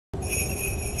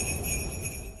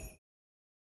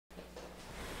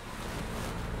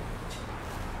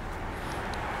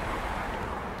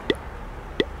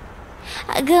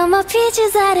I got my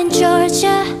peaches out in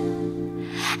Georgia.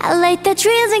 I like the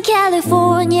trees in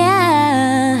California.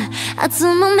 I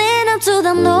took my man up to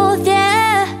the north,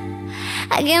 yeah.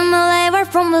 I get my labor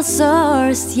from the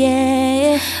source,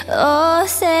 yeah. Oh,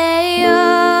 say,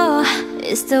 oh,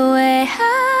 it's the way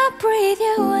I breathe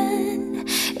you in.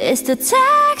 It's the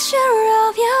texture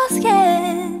of your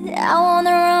skin. I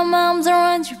wanna run my arms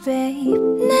around you, babe,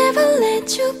 never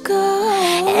let you go.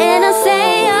 And I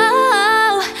say,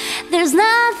 oh, there's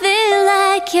nothing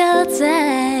like your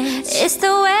touch. It's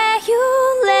the way you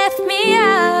lift me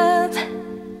up,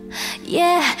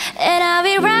 yeah. And I'll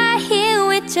be right here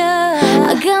with you.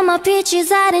 I got my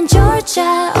peaches out in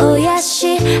Georgia. Oh yeah,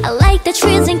 shit. I like the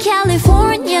trees in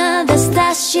California. That's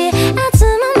that shit. I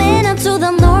took my man up to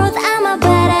the north. I'm a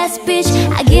badass bitch.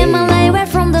 I get my light right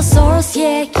from the source.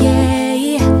 Yeah, yeah,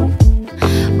 yeah.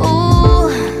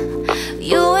 Ooh,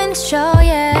 you ain't sure,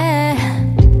 yeah,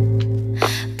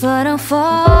 but I'm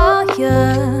for you.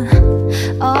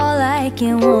 All I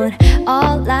can want,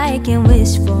 all I can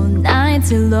wish for.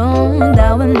 Nights alone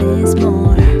that we miss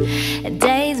more.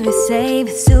 Days we save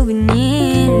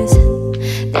souvenirs.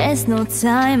 There's no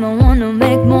time, I wanna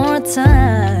make more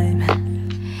time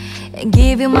and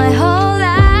give you my whole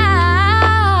life.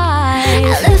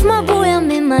 I left my boy, I'm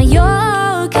in my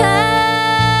Yorker.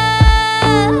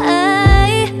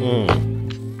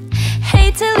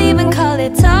 Hate to leave and call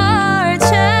it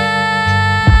torture.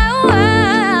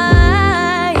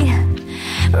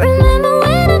 Remember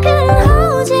when I couldn't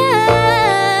hold you?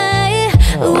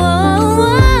 Whoa,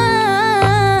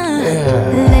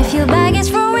 left your baggage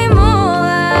for removal.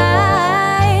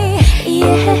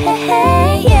 Yeah,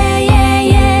 yeah, yeah,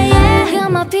 yeah, yeah.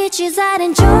 Got my peaches out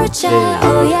in Georgia.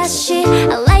 Oh yeah, shit.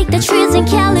 I like the trees in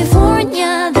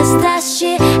California. That's that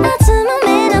shit. I took my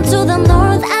man up to the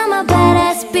north. I'm a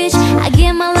badass bitch. I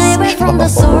get my light right from the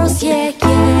source. Yeah,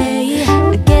 yeah, yeah.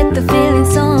 I get the feeling,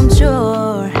 so I'm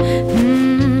sure.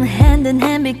 Hand in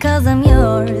hand because I'm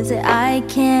yours. I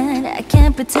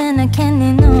can't pretend I can't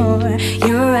ignore.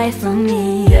 You're right for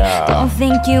me, yeah. Don't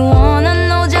think you wanna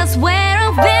know just where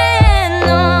I've been,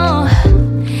 no.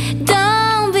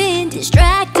 Don't be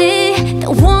distracted. The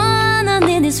one I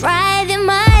need is right in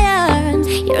my arms.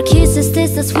 Your kisses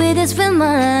taste the sweetest with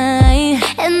mine,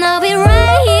 and I'll be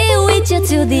right here with you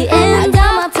till the end. I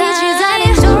got my peaches out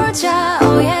in Georgia.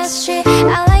 Oh yes, shit.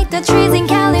 I like the trees in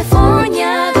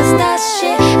California. That's that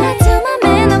shit. I took my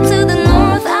man up to the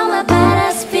north. I'm a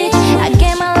badass bitch. I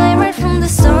get my light right from the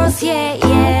source. Yeah,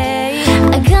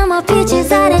 yeah. I got my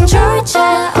peaches out in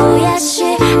Georgia. Oh yeah,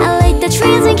 shit. I like the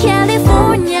trees in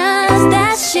California. That's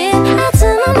that shit. I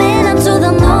took my man up to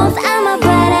the north. I'm a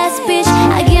badass bitch.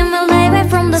 I get my light right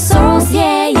from the source.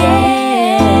 Yeah,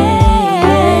 yeah.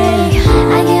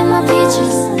 I get my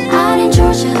peaches out in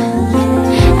Georgia.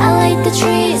 I like the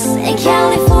trees in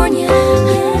California.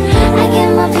 I get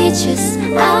my peaches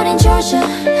out in Georgia.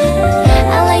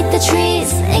 I like the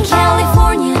trees in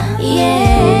California.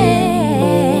 Yeah.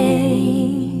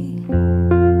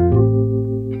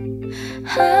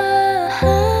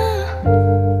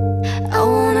 I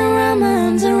wanna wrap my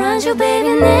arms around you, baby,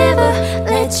 never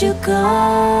let you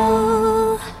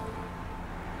go.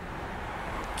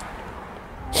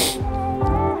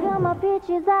 Got my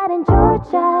peaches out in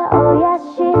Georgia. Oh yeah,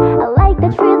 shit. I like the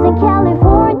trees in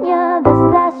California.